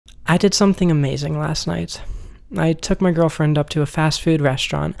I did something amazing last night. I took my girlfriend up to a fast food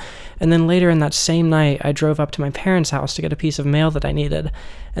restaurant, and then later in that same night, I drove up to my parents' house to get a piece of mail that I needed.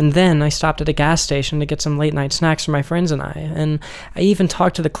 And then I stopped at a gas station to get some late-night snacks for my friends and I. And I even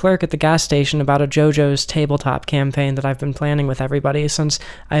talked to the clerk at the gas station about a JoJo's tabletop campaign that I've been planning with everybody since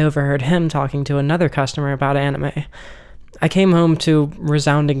I overheard him talking to another customer about anime. I came home to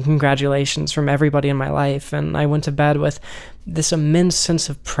resounding congratulations from everybody in my life, and I went to bed with this immense sense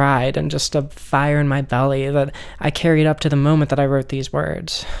of pride and just a fire in my belly that I carried up to the moment that I wrote these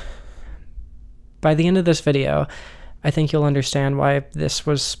words. By the end of this video, I think you'll understand why this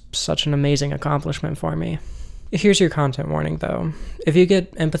was such an amazing accomplishment for me. Here's your content warning, though. If you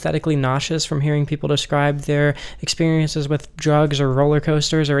get empathetically nauseous from hearing people describe their experiences with drugs or roller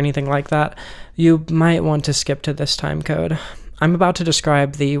coasters or anything like that, you might want to skip to this time code. I'm about to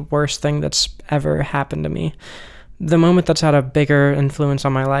describe the worst thing that's ever happened to me. The moment that's had a bigger influence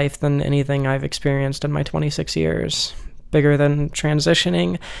on my life than anything I've experienced in my 26 years. Bigger than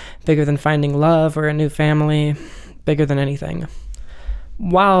transitioning, bigger than finding love or a new family, bigger than anything.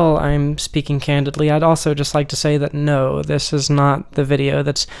 While I'm speaking candidly, I'd also just like to say that no, this is not the video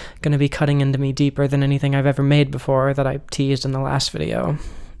that's going to be cutting into me deeper than anything I've ever made before that I teased in the last video.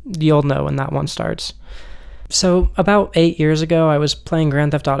 You'll know when that one starts. So, about 8 years ago, I was playing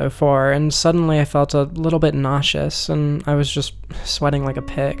Grand Theft Auto 4, and suddenly I felt a little bit nauseous, and I was just sweating like a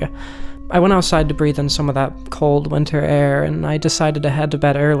pig. I went outside to breathe in some of that cold winter air, and I decided to head to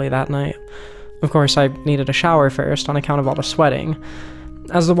bed early that night. Of course, I needed a shower first on account of all the sweating.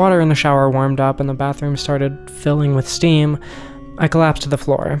 As the water in the shower warmed up and the bathroom started filling with steam, I collapsed to the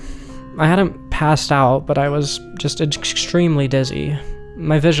floor. I hadn't passed out, but I was just extremely dizzy.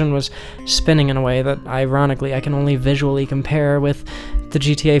 My vision was spinning in a way that, ironically, I can only visually compare with the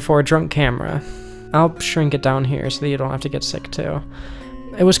GTA 4 drunk camera. I'll shrink it down here so that you don't have to get sick too.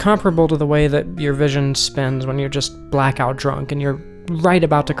 It was comparable to the way that your vision spins when you're just blackout drunk and you're right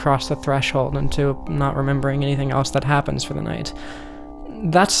about to cross the threshold into not remembering anything else that happens for the night.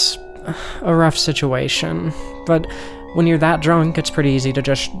 That's a rough situation, but when you're that drunk, it's pretty easy to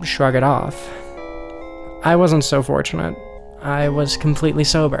just shrug it off. I wasn't so fortunate. I was completely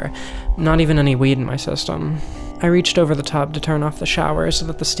sober, not even any weed in my system. I reached over the tub to turn off the shower so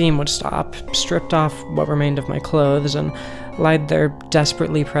that the steam would stop, stripped off what remained of my clothes, and lied there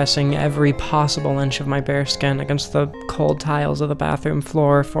desperately pressing every possible inch of my bare skin against the cold tiles of the bathroom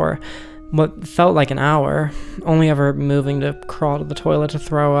floor for what felt like an hour, only ever moving to crawl to the toilet to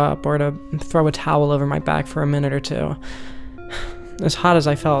throw up or to throw a towel over my back for a minute or two. As hot as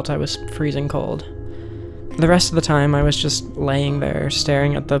I felt, I was freezing cold. The rest of the time, I was just laying there,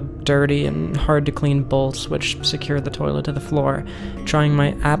 staring at the dirty and hard-to-clean bolts which secured the toilet to the floor, trying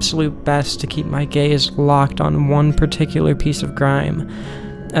my absolute best to keep my gaze locked on one particular piece of grime,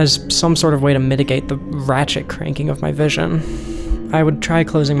 as some sort of way to mitigate the ratchet cranking of my vision. I would try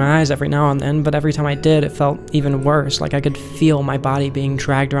closing my eyes every now and then, but every time I did, it felt even worse, like I could feel my body being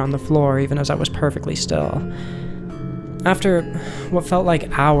dragged around the floor even as I was perfectly still. After what felt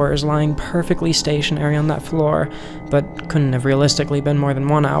like hours lying perfectly stationary on that floor, but couldn't have realistically been more than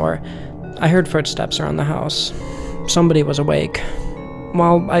 1 hour, I heard footsteps around the house. Somebody was awake.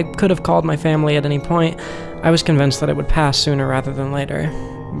 While I could have called my family at any point, I was convinced that it would pass sooner rather than later.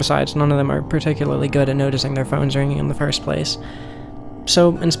 Besides, none of them are particularly good at noticing their phones ringing in the first place.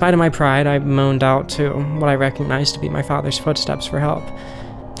 So, in spite of my pride, I moaned out to what I recognized to be my father's footsteps for help.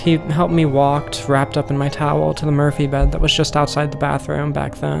 He helped me walk, wrapped up in my towel, to the Murphy bed that was just outside the bathroom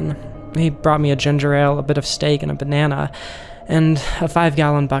back then. He brought me a ginger ale, a bit of steak, and a banana, and a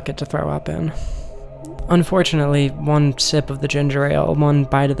 5-gallon bucket to throw up in. Unfortunately, one sip of the ginger ale, one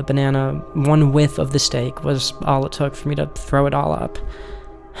bite of the banana, one whiff of the steak was all it took for me to throw it all up.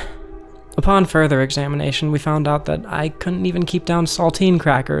 Upon further examination, we found out that I couldn't even keep down saltine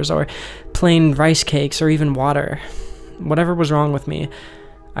crackers or plain rice cakes or even water. Whatever was wrong with me,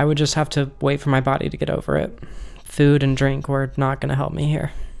 I would just have to wait for my body to get over it. Food and drink were not going to help me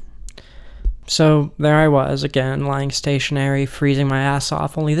here. So there I was again, lying stationary, freezing my ass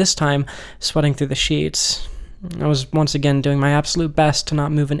off, only this time sweating through the sheets. I was once again doing my absolute best to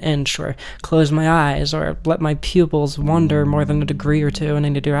not move an inch or close my eyes or let my pupils wander more than a degree or two in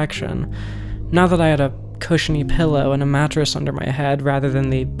any direction. Now that I had a cushiony pillow and a mattress under my head rather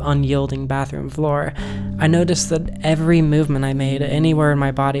than the unyielding bathroom floor, I noticed that every movement I made anywhere in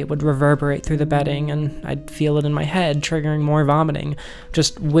my body would reverberate through the bedding, and I'd feel it in my head, triggering more vomiting.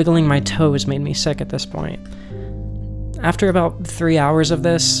 Just wiggling my toes made me sick at this point. After about 3 hours of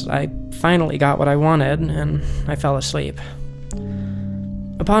this, I finally got what I wanted, and I fell asleep.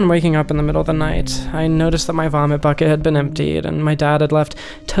 Upon waking up in the middle of the night, I noticed that my vomit bucket had been emptied, and my dad had left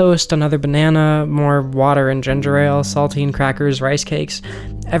toast, another banana, more water and ginger ale, saltine crackers, rice cakes,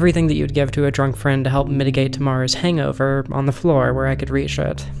 everything that you'd give to a drunk friend to help mitigate tomorrow's hangover on the floor where I could reach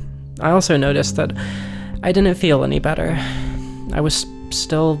it. I also noticed that I didn't feel any better. I was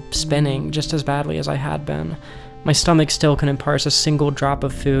still spinning just as badly as I had been. My stomach still couldn't parse a single drop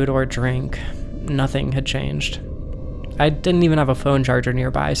of food or drink. Nothing had changed. I didn't even have a phone charger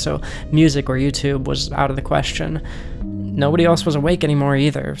nearby, so music or YouTube was out of the question. Nobody else was awake anymore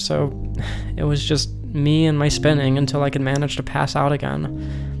either, so it was just me and my spinning until I could manage to pass out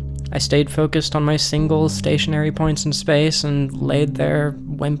again. I stayed focused on my single stationary points in space and laid there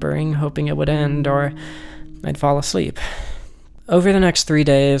whimpering, hoping it would end, or I'd fall asleep. Over the next 3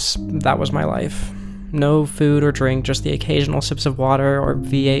 days, that was my life. No food or drink, just the occasional sips of water or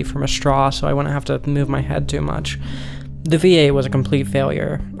V8 from a straw so I wouldn't have to move my head too much. The V8 was a complete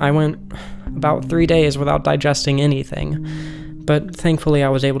failure. I went about 3 days without digesting anything, but thankfully I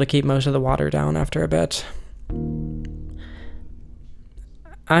was able to keep most of the water down after a bit.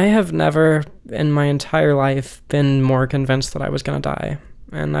 I have never, in my entire life, been more convinced that I was going to die,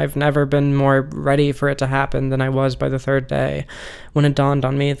 and I've never been more ready for it to happen than I was by the 3rd day, when it dawned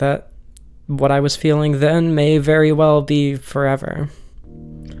on me that what I was feeling then may very well be forever.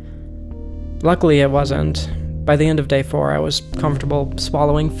 Luckily, it wasn't. By the end of day 4, I was comfortable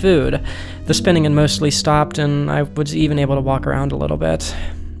swallowing food. The spinning had mostly stopped, and I was even able to walk around a little bit.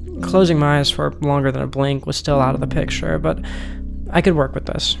 Closing my eyes for longer than a blink was still out of the picture, but I could work with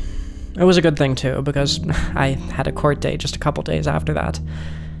this. It was a good thing, too, because I had a court date just a couple days after that.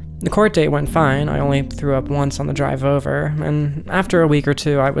 The court date went fine. I only threw up once on the drive over, and after a week or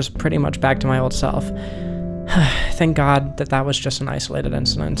two, I was pretty much back to my old self. Thank God that was just an isolated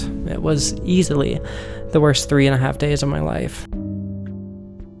incident. It was easily the worst 3.5 days of my life.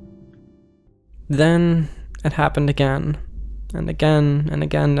 Then it happened again, and again, and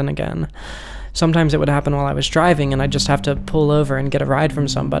again, and again. Sometimes it would happen while I was driving, and I'd just have to pull over and get a ride from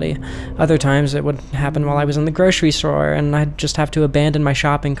somebody. Other times it would happen while I was in the grocery store, and I'd just have to abandon my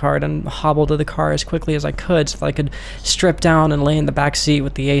shopping cart and hobble to the car as quickly as I could so that I could strip down and lay in the back seat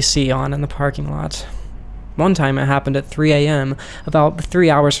with the AC on in the parking lot. One time it happened at 3 a.m., about 3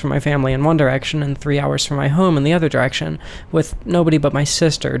 hours from my family in one direction and 3 hours from my home in the other direction, with nobody but my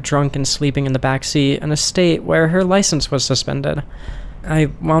sister drunk and sleeping in the back seat in a state where her license was suspended. I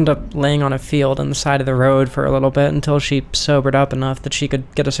wound up laying on a field on the side of the road for a little bit until she sobered up enough that she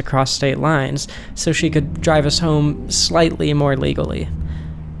could get us across state lines, so she could drive us home slightly more legally.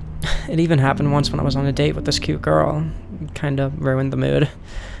 It even happened once when I was on a date with this cute girl. It kinda ruined the mood.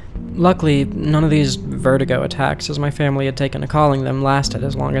 Luckily, none of these vertigo attacks, as my family had taken to calling them, lasted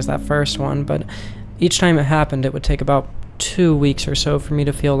as long as that first one, but each time it happened, it would take about 2 weeks or so for me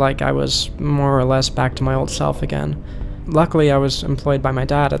to feel like I was more or less back to my old self again. Luckily, I was employed by my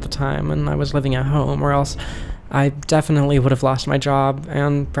dad at the time, and I was living at home, or else I definitely would have lost my job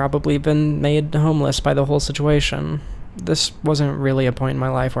and probably been made homeless by the whole situation. This wasn't really a point in my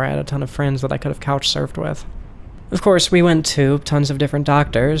life where I had a ton of friends that I could have couch surfed with. Of course, we went to tons of different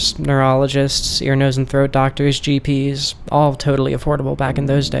doctors, neurologists, ear, nose, and throat doctors, GPs, all totally affordable back in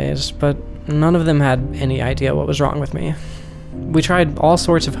those days, but none of them had any idea what was wrong with me. We tried all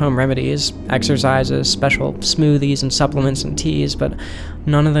sorts of home remedies, exercises, special smoothies and supplements and teas, but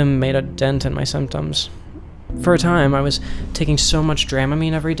none of them made a dent in my symptoms. For a time, I was taking so much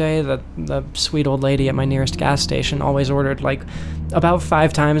Dramamine every day that the sweet old lady at my nearest gas station always ordered, like, about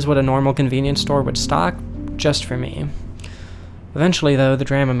 5 times what a normal convenience store would stock, just for me. Eventually, though, the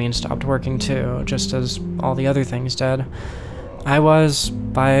Dramamine stopped working too, just as all the other things did. I was,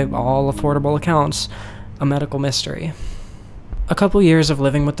 by all affordable accounts, a medical mystery. A couple years of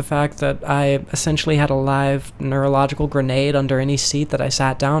living with the fact that I essentially had a live neurological grenade under any seat that I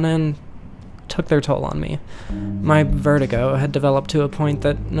sat down in took their toll on me. My vertigo had developed to a point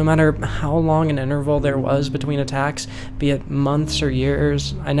that no matter how long an interval there was between attacks, be it months or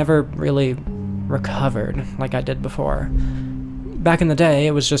years, I never really recovered like I did before. Back in the day,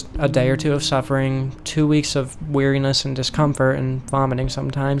 it was just a day or two of suffering, 2 weeks of weariness and discomfort and vomiting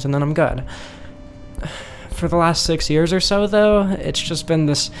sometimes, and then I'm good. For the last 6 years or so, though, it's just been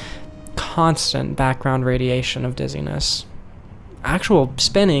this constant background radiation of dizziness. Actual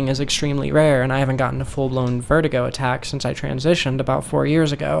spinning is extremely rare, and I haven't gotten a full-blown vertigo attack since I transitioned about 4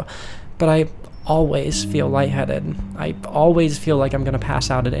 years ago, but I always feel lightheaded. I always feel like I'm going to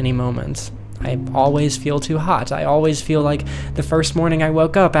pass out at any moment. I always feel too hot. I always feel like the first morning I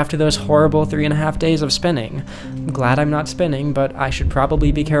woke up after those horrible 3.5 days of spinning. I'm glad I'm not spinning, but I should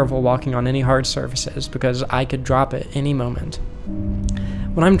probably be careful walking on any hard surfaces because I could drop at any moment.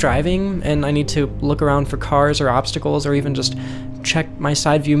 When I'm driving and I need to look around for cars or obstacles or even just check my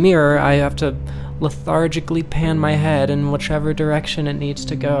side view mirror, I have to lethargically pan my head in whichever direction it needs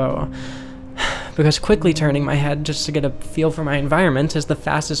to go. Because quickly turning my head just to get a feel for my environment is the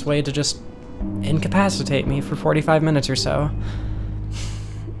fastest way to just incapacitate me for 45 minutes or so.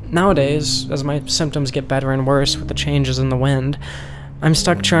 Nowadays, as my symptoms get better and worse with the changes in the wind, I'm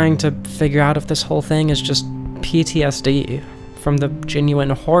stuck trying to figure out if this whole thing is just PTSD from the genuine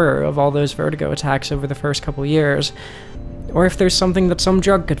horror of all those vertigo attacks over the first couple years, or if there's something that some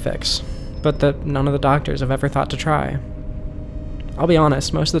drug could fix, but that none of the doctors have ever thought to try. I'll be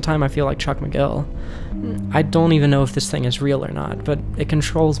honest, most of the time I feel like Chuck McGill. I don't even know if this thing is real or not, but it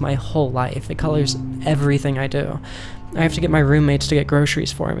controls my whole life. It colors everything I do. I have to get my roommates to get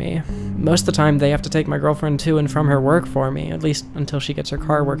groceries for me. Most of the time, they have to take my girlfriend to and from her work for me, at least until she gets her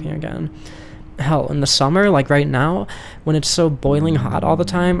car working again. Hell, in the summer, like right now, when it's so boiling hot all the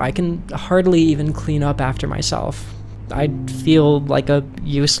time, I can hardly even clean up after myself. I feel like a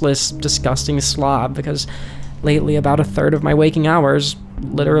useless, disgusting slob because lately about a third of my waking hours,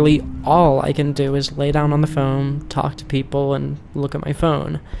 literally all I can do is lay down on the phone, talk to people, and look at my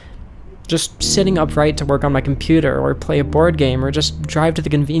phone. Just sitting upright to work on my computer or play a board game or just drive to the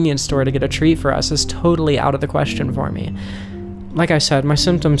convenience store to get a treat for us is totally out of the question for me. Like I said, my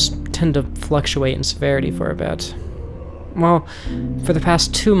symptoms tend to fluctuate in severity for a bit. Well, for the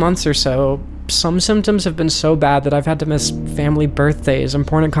past 2 months or so, some symptoms have been so bad that I've had to miss family birthdays,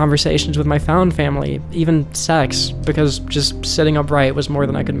 important conversations with my found family, even sex, because just sitting upright was more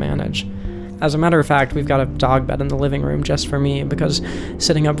than I could manage. As a matter of fact, we've got a dog bed in the living room just for me, because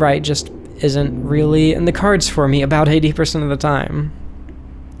sitting upright just isn't really in the cards for me about 80% of the time.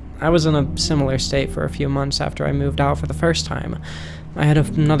 I was in a similar state for a few months after I moved out for the first time. I had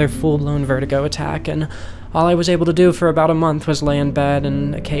another full-blown vertigo attack, and all I was able to do for about a month was lay in bed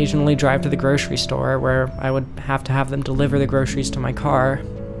and occasionally drive to the grocery store, where I would have to have them deliver the groceries to my car.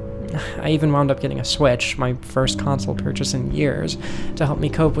 I even wound up getting a Switch, my first console purchase in years, to help me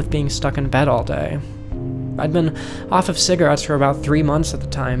cope with being stuck in bed all day. I'd been off of cigarettes for about 3 months at the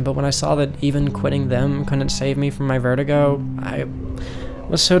time, but when I saw that even quitting them couldn't save me from my vertigo, I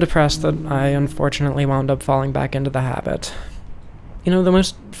was so depressed that I unfortunately wound up falling back into the habit. You know, the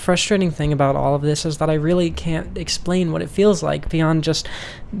most frustrating thing about all of this is that I really can't explain what it feels like beyond just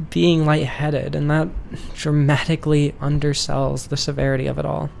being lightheaded, and that dramatically undersells the severity of it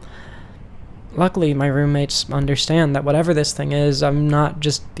all. Luckily, my roommates understand that whatever this thing is, I'm not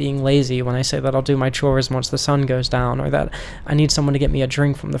just being lazy when I say that I'll do my chores once the sun goes down, or that I need someone to get me a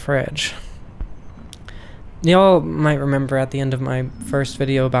drink from the fridge. Y'all might remember at the end of my first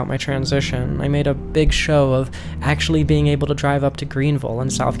video about my transition, I made a big show of actually being able to drive up to Greenville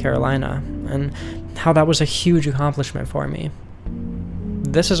in South Carolina, and how that was a huge accomplishment for me.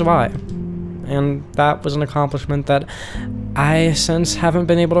 This is why. And that was an accomplishment that I since haven't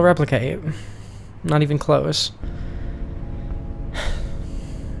been able to replicate. Not even close.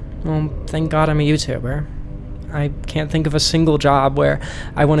 Well, thank God I'm a YouTuber. I can't think of a single job where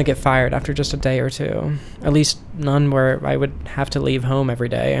I want to get fired after just a day or two. At least none where I would have to leave home every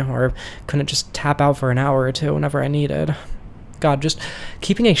day, or couldn't just tap out for an hour or two whenever I needed. God, just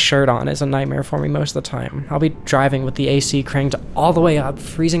keeping a shirt on is a nightmare for me most of the time. I'll be driving with the AC cranked all the way up,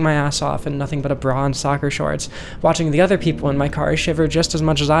 freezing my ass off in nothing but a bra and soccer shorts, watching the other people in my car shiver just as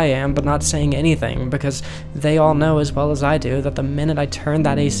much as I am, but not saying anything, because they all know as well as I do that the minute I turn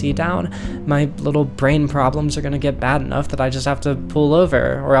that AC down, my little brain problems are going to get bad enough that I just have to pull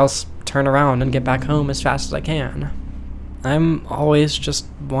over, or else turn around and get back home as fast as I can. I'm always just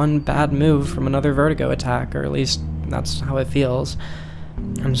one bad move from another vertigo attack, or at least that's how it feels.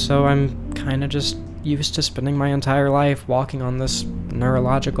 And so I'm kind of just used to spending my entire life walking on this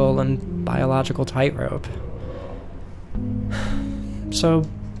neurological and biological tightrope. So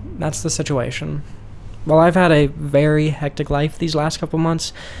that's the situation. While I've had a very hectic life these last couple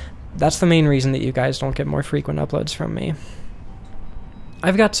months, that's the main reason that you guys don't get more frequent uploads from me.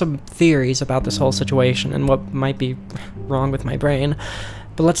 I've got some theories about this whole situation and what might be wrong with my brain,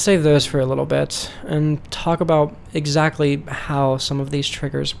 but let's save those for a little bit and talk about exactly how some of these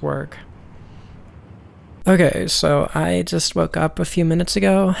triggers work. Okay, so I just woke up a few minutes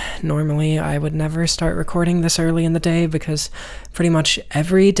ago. Normally, I would never start recording this early in the day because pretty much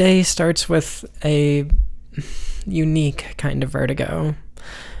every day starts with a unique kind of vertigo.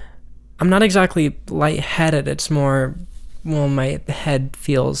 I'm not exactly lightheaded, it's more, well, my head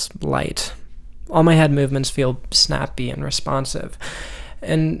feels light. All my head movements feel snappy and responsive.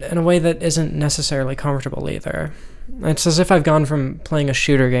 and in a way that isn't necessarily comfortable either. It's as if I've gone from playing a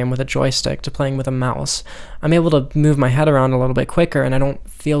shooter game with a joystick to playing with a mouse. I'm able to move my head around a little bit quicker, and I don't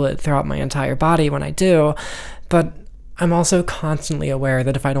feel it throughout my entire body when I do, but I'm also constantly aware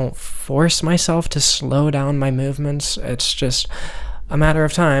that if I don't force myself to slow down my movements, it's just a matter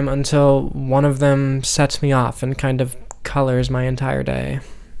of time until one of them sets me off and kind of colors my entire day.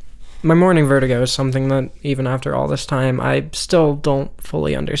 My morning vertigo is something that, even after all this time, I still don't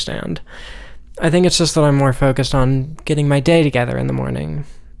fully understand. I think it's just that I'm more focused on getting my day together in the morning.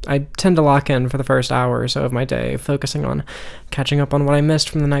 I tend to lock in for the first hour or so of my day, focusing on catching up on what I missed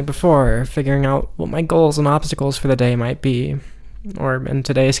from the night before, figuring out what my goals and obstacles for the day might be, or in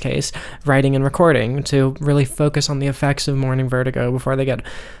today's case, writing and recording, to really focus on the effects of morning vertigo before they get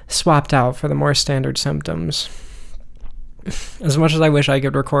swapped out for the more standard symptoms. As much as I wish I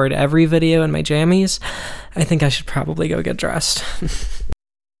could record every video in my jammies, I think I should probably go get dressed.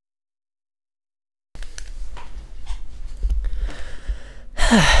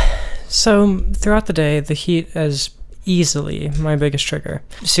 So, throughout the day, the heat is easily my biggest trigger.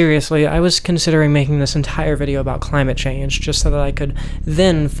 Seriously, I was considering making this entire video about climate change just so that I could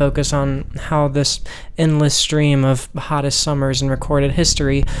then focus on how this endless stream of hottest summers in recorded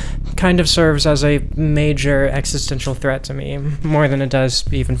history kind of serves as a major existential threat to me, more than it does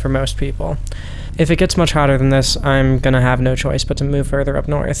even for most people. If it gets much hotter than this, I'm gonna have no choice but to move further up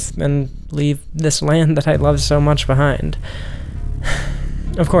north and leave this land that I love so much behind.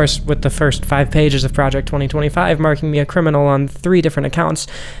 Of course, with the first 5 pages of Project 2025 marking me a criminal on 3 different accounts,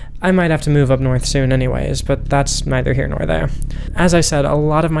 I might have to move up north soon anyways, but that's neither here nor there. As I said, a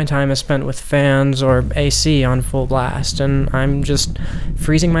lot of my time is spent with fans or AC on full blast, and I'm just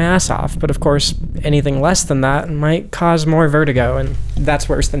freezing my ass off, but of course, anything less than that might cause more vertigo, and that's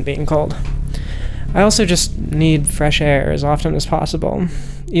worse than being cold. I also just need fresh air as often as possible.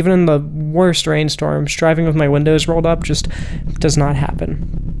 Even in the worst rainstorms, driving with my windows rolled up just does not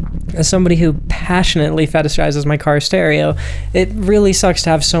happen. As somebody who passionately fetishizes my car stereo, it really sucks to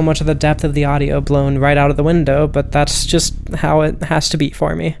have so much of the depth of the audio blown right out of the window, but that's just how it has to be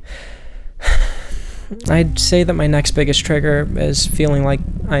for me. I'd say that my next biggest trigger is feeling like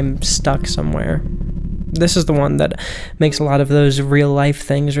I'm stuck somewhere. This is the one that makes a lot of those real-life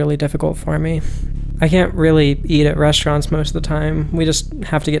things really difficult for me. I can't really eat at restaurants most of the time. We just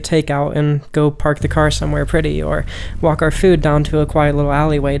have to get takeout and go park the car somewhere pretty, or walk our food down to a quiet little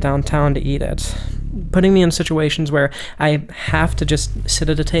alleyway downtown to eat it. Putting me in situations where I have to just sit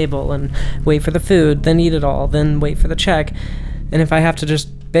at a table and wait for the food, then eat it all, then wait for the check. And if I have to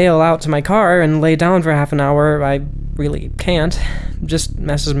just bail out to my car and lay down for half an hour, I really can't. It just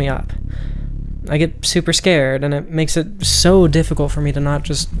messes me up. I get super scared, and it makes it so difficult for me to not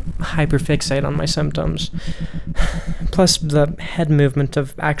just hyperfixate on my symptoms. Plus, the head movement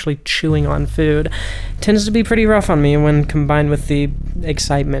of actually chewing on food tends to be pretty rough on me when combined with the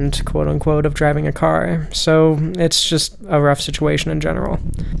excitement, quote-unquote, of driving a car, so it's just a rough situation in general.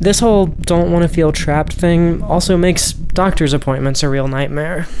 This whole don't want to feel trapped thing also makes doctor's appointments a real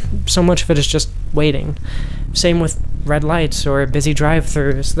nightmare. So much of it is just waiting. Same with red lights or busy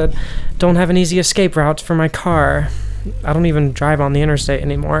drive-thrus that don't have an easy escape route for my car. I don't even drive on the interstate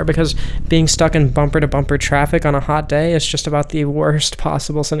anymore because being stuck in bumper-to-bumper traffic on a hot day is just about the worst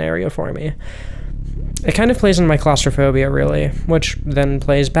possible scenario for me. It kind of plays into my claustrophobia, really, which then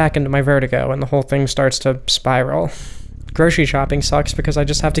plays back into my vertigo, and the whole thing starts to spiral. Grocery shopping sucks because I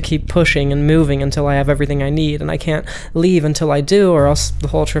just have to keep pushing and moving until I have everything I need, and I can't leave until I do, or else the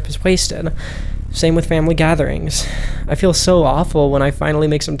whole trip is wasted. Same with family gatherings. I feel so awful when I finally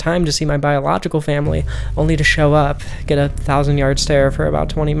make some time to see my biological family, only to show up, get a 1,000-yard stare for about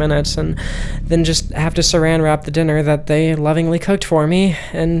 20 minutes, and then just have to saran wrap the dinner that they lovingly cooked for me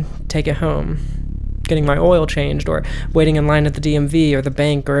and take it home. Getting my oil changed or waiting in line at the DMV or the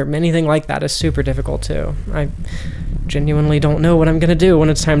bank or anything like that is super difficult too. I genuinely don't know what I'm going to do when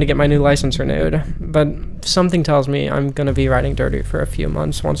it's time to get my new license renewed, but something tells me I'm going to be riding dirty for a few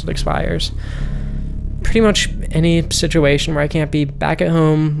months once it expires. Pretty much any situation where I can't be back at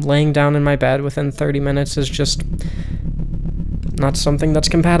home, laying down in my bed within 30 minutes is just not something that's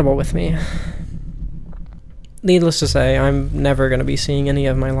compatible with me. Needless to say, I'm never going to be seeing any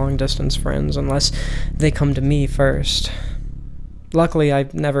of my long-distance friends unless they come to me first. Luckily,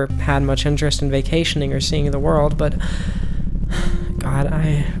 I've never had much interest in vacationing or seeing the world, but God,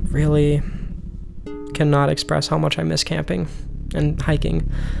 I really cannot express how much I miss camping and hiking.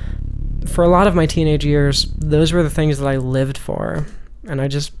 For a lot of my teenage years, those were the things that I lived for, and I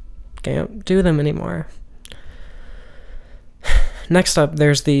just can't do them anymore. Next up,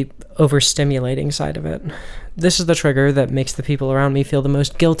 there's the overstimulating side of it. This is the trigger that makes the people around me feel the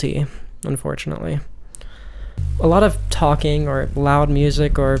most guilty, unfortunately. A lot of talking or loud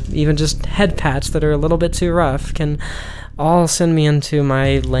music or even just head pats that are a little bit too rough can all send me into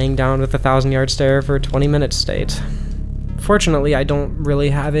my laying down with a 1,000-yard stare for 20 minutes state. Fortunately, I don't really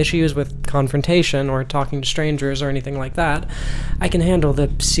have issues with confrontation or talking to strangers or anything like that. I can handle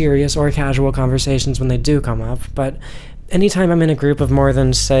the serious or casual conversations when they do come up, but anytime I'm in a group of more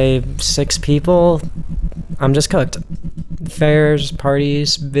than, say, 6 people, I'm just cooked. Fairs,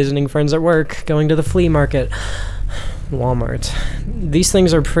 parties, visiting friends at work, going to the flea market, Walmart. These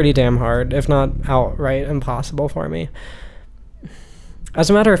things are pretty damn hard, if not outright impossible for me. As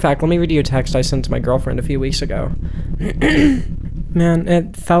a matter of fact, let me read you a text I sent to my girlfriend a few weeks ago. Man,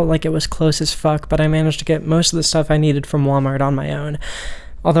 it felt like it was close as fuck, but I managed to get most of the stuff I needed from Walmart on my own.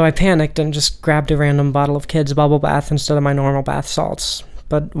 Although I panicked and just grabbed a random bottle of Kids Bubble Bath instead of my normal bath salts.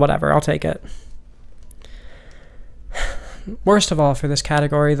 But whatever, I'll take it. Worst of all for this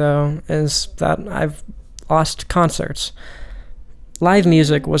category, though, is that I've lost concerts. Live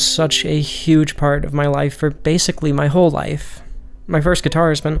music was such a huge part of my life for basically my whole life. My first guitar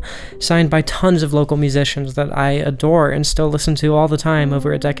has been signed by tons of local musicians that I adore and still listen to all the time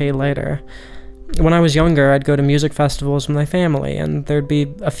over a decade later. When I was younger, I'd go to music festivals with my family, and there'd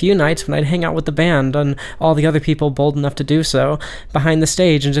be a few nights when I'd hang out with the band and all the other people bold enough to do so behind the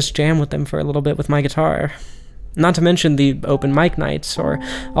stage and just jam with them for a little bit with my guitar. Not to mention the open mic nights, or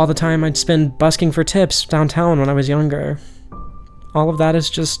all the time I'd spend busking for tips downtown when I was younger. All of that is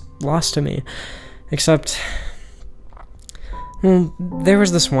just lost to me, except... well, there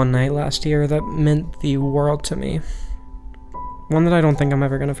was this one night last year that meant the world to me. One that I don't think I'm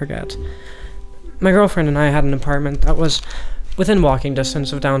ever going to forget. My girlfriend and I had an apartment that was within walking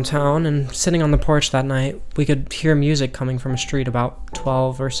distance of downtown, and sitting on the porch that night, we could hear music coming from a street about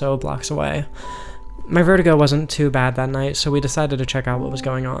 12 or so blocks away. My vertigo wasn't too bad that night, so we decided to check out what was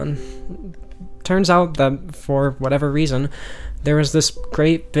going on. Turns out that, for whatever reason, there was this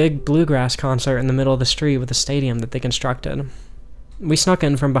great big bluegrass concert in the middle of the street with a stadium that they constructed. We snuck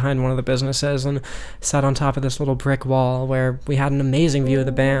in from behind one of the businesses and sat on top of this little brick wall where we had an amazing view of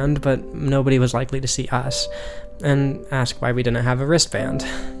the band, but nobody was likely to see us, and asked why we didn't have a wristband.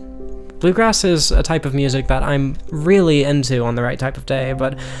 Bluegrass is a type of music that I'm really into on the right type of day,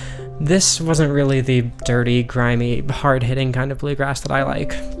 but this wasn't really the dirty, grimy, hard-hitting kind of bluegrass that I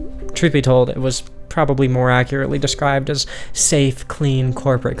like. Truth be told, it was probably more accurately described as safe, clean,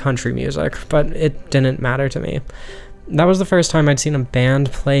 corporate country music, but it didn't matter to me. That was the first time I'd seen a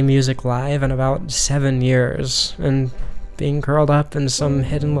band play music live in about 7 years, and being curled up in some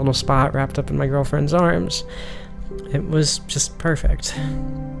hidden little spot wrapped up in my girlfriend's arms, it was just perfect.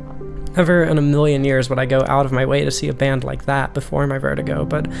 Never in a million years would I go out of my way to see a band like that before my vertigo,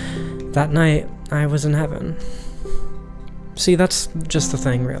 but that night, I was in heaven. See, that's just the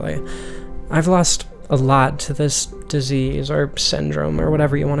thing, really. I've lost a lot to this disease, or syndrome, or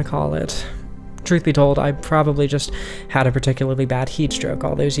whatever you want to call it. Truth be told, I probably just had a particularly bad heat stroke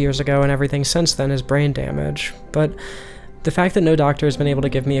all those years ago, and everything since then is brain damage. But the fact that no doctor has been able to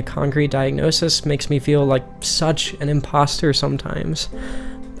give me a concrete diagnosis makes me feel like such an imposter sometimes.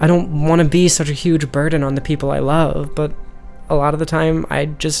 I don't want to be such a huge burden on the people I love, but a lot of the time, I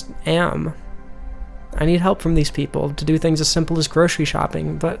just am. I need help from these people to do things as simple as grocery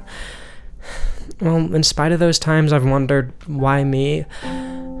shopping, but, well, in spite of those times I've wondered, why me?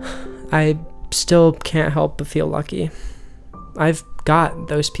 I still can't help but feel lucky. I've got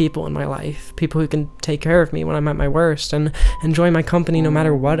those people in my life, people who can take care of me when I'm at my worst and enjoy my company no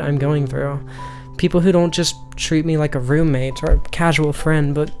matter what I'm going through. People who don't just treat me like a roommate or a casual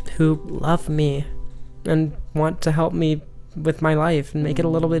friend, but who love me and want to help me with my life and make it a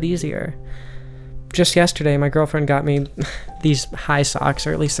little bit easier. Just yesterday, my girlfriend got me these high socks,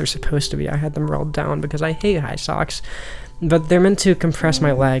 or at least they're supposed to be. I had them rolled down because I hate high socks. But they're meant to compress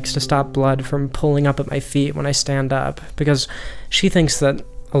my legs to stop blood from pulling up at my feet when I stand up, because she thinks that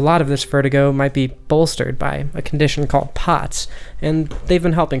a lot of this vertigo might be bolstered by a condition called POTS, and they've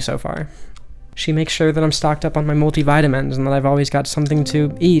been helping so far. She makes sure that I'm stocked up on my multivitamins and that I've always got something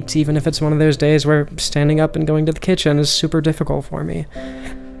to eat, even if it's one of those days where standing up and going to the kitchen is super difficult for me.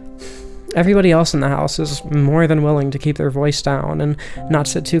 Everybody else in the house is more than willing to keep their voice down and not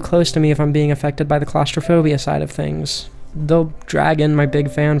sit too close to me if I'm being affected by the claustrophobia side of things. They'll drag in my big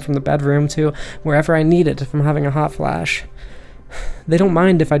fan from the bedroom to wherever I need it if I'm having a hot flash. They don't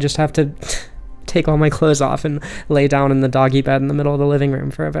mind if I just have to take all my clothes off and lay down in the doggy bed in the middle of the living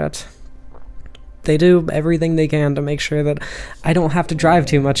room for a bit. They do everything they can to make sure that I don't have to drive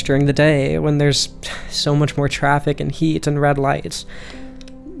too much during the day when there's so much more traffic and heat and red lights.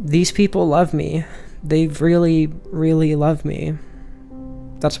 These people love me. They really, really love me.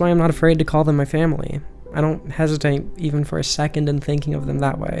 That's why I'm not afraid to call them my family. I don't hesitate even for a second in thinking of them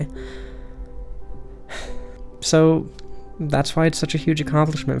that way. So, that's why it's such a huge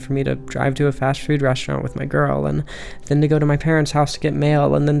accomplishment for me to drive to a fast food restaurant with my girl, and then to go to my parents' house to get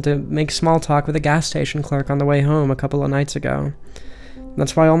mail, and then to make small talk with a gas station clerk on the way home a couple of nights ago.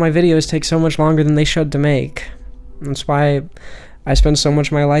 That's why all my videos take so much longer than they should to make. That's why I spend so much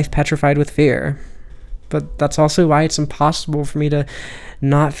of my life petrified with fear. But that's also why it's impossible for me to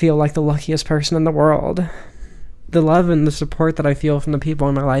not feel like the luckiest person in the world. The love and the support that I feel from the people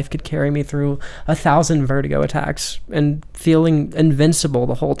in my life could carry me through 1,000 vertigo attacks and feeling invincible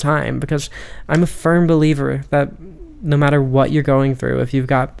the whole time, because I'm a firm believer that no matter what you're going through, if you've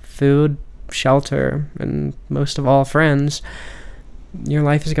got food, shelter, and most of all friends, your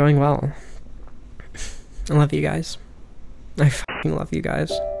life is going well. I love you guys. I fucking love you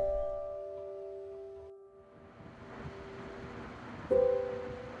guys.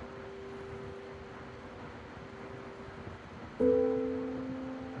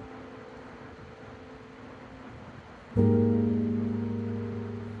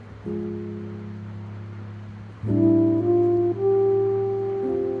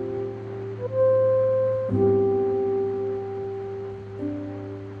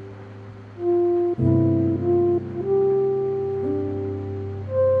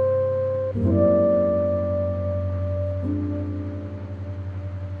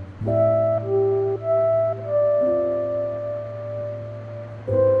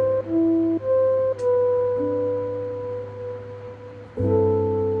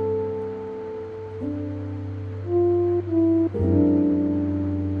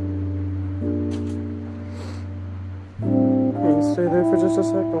 Stay there for just a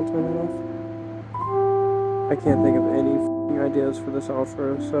sec, don't turn it off. I can't think of any f***ing ideas for this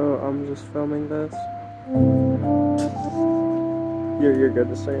outro, so I'm just filming this. You're good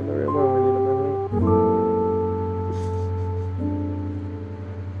to stay in the room, I only need a minute.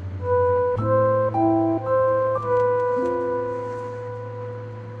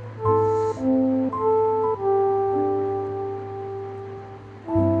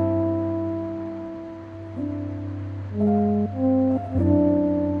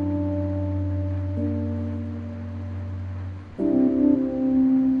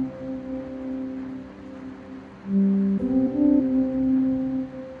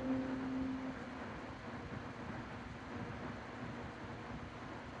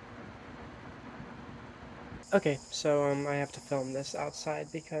 Okay, so I have to film this outside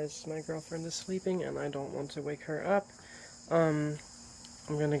because my girlfriend is sleeping and I don't want to wake her up. I'm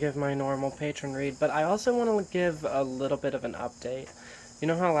gonna give my normal patron read, but I also want to give a little bit of an update. You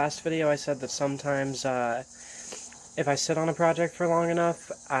know how last video I said that sometimes if I sit on a project for long enough,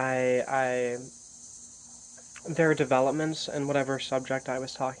 there are developments in whatever subject I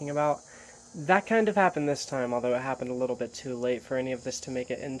was talking about. That kind of happened this time, although it happened a little bit too late for any of this to make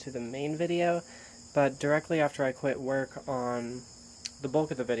it into the main video. But directly after I quit work on the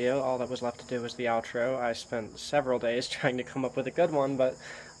bulk of the video, all that was left to do was the outro. I spent several days trying to come up with a good one, but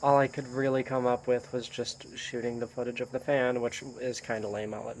all I could really come up with was just shooting the footage of the fan, which is kind of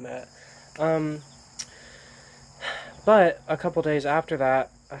lame, I'll admit. But a couple days after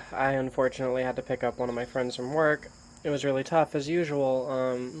that, I unfortunately had to pick up one of my friends from work. It was really tough, as usual,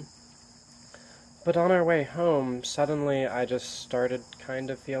 but on our way home, suddenly I just started kind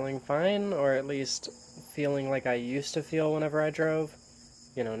of feeling fine, or at least feeling like I used to feel whenever I drove.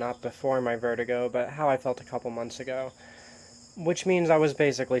 You know, not before my vertigo, but how I felt a couple months ago. Which means I was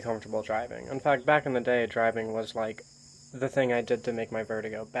basically comfortable driving. In fact, back in the day, driving was like the thing I did to make my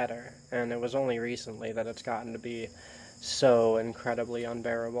vertigo better, and it was only recently that it's gotten to be so incredibly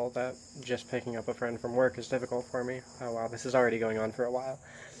unbearable that just picking up a friend from work is difficult for me. Oh wow, this is already going on for a while.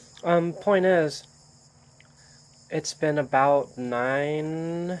 Point is, it's been about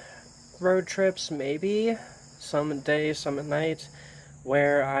 9 road trips, maybe, some days, some at night,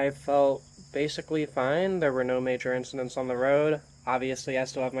 where I felt basically fine. There were no major incidents on the road. Obviously, I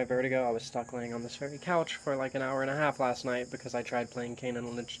still have my vertigo. I was stuck laying on this very couch for like an hour and a half last night because I tried playing Kane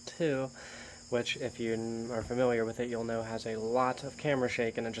and Lynch 2, which, if you are familiar with it, you'll know has a lot of camera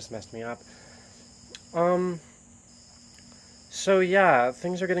shake, and it just messed me up. So yeah,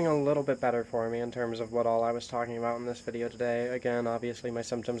 things are getting a little bit better for me in terms of what all I was talking about in this video today. Again, obviously my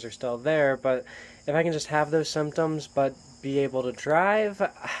symptoms are still there, but if I can just have those symptoms but be able to drive,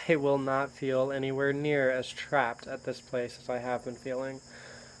 I will not feel anywhere near as trapped at this place as I have been feeling.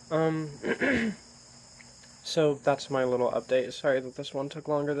 So that's my little update. Sorry that this one took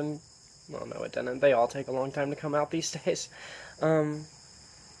longer than... well, no, it didn't. They all take a long time to come out these days.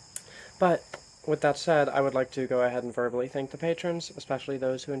 But With that said, I would like to go ahead and verbally thank the patrons, especially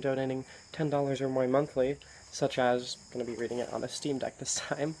those who are donating $10 or more monthly, such as, going to be reading it on a Steam Deck this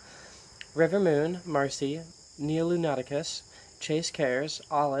time, River Moon, Marcy, Neo Lunaticus, Chase Cares,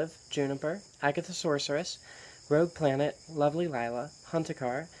 Olive, Juniper, Agatha Sorceress, Rogue Planet, Lovely Lila,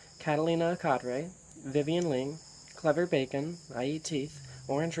 Huntakar, Catalina Cadre, Vivian Ling, Clever Bacon, I Eat Teeth,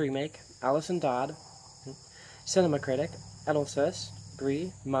 Orange Remake, Allison Dodd, Cinema Critic, Edelsis,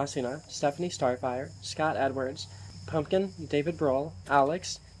 Bree, Masina, Stephanie Starfire, Scott Edwards, Pumpkin, David Broll,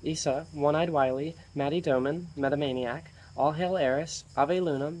 Alex, Issa, One-Eyed Wiley, Maddie Doman, Metamaniac, All Hail Eris, Ave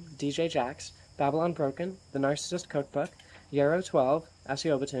Lunam, DJ Jax, Babylon Broken, The Narcissist Cookbook, Yarrow 12,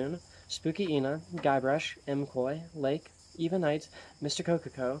 Asiobatoon, Spooky Ina, Guybrush, Mcoy, Lake, Eva Knight, Mr.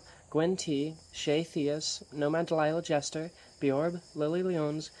 Cococo, Gwen T, Shay Theus, Nomad Delilah Jester, Bjorb, Lily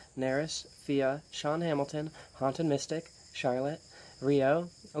Leones, Neris, Fia, Sean Hamilton, Haunted Mystic, Charlotte, Rio,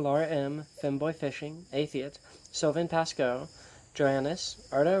 Laura M, Femboy Fishing, Atheist, Sylvain Pascoe, Joannis,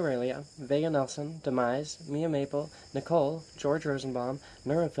 Arda Aurelia, Vega Nelson, Demise, Mia Maple, Nicole, George Rosenbaum,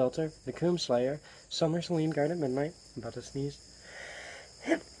 Neurofilter, The Coom Slayer, Summer Celine Guard at Midnight, I'm about to sneeze,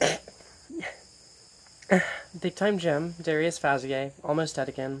 Big Time Jim, Darius Fazier, Almost Dead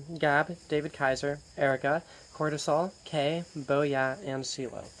Again, Gab, David Kaiser, Erica, Cortisol, Kay, Boya, and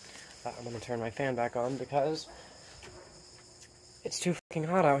CeeLo. I'm going to turn my fan back on because it's too fucking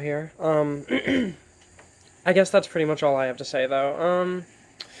hot out here. I guess that's pretty much all I have to say, though.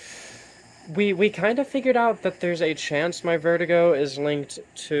 We kind of figured out that there's a chance my vertigo is linked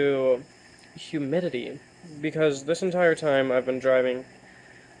to humidity, because this entire time I've been driving...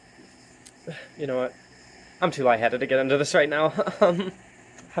 You know what? I'm too lightheaded to get into this right now.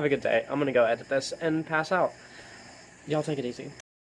 Have a good day. I'm gonna go edit this and pass out. Y'all take it easy.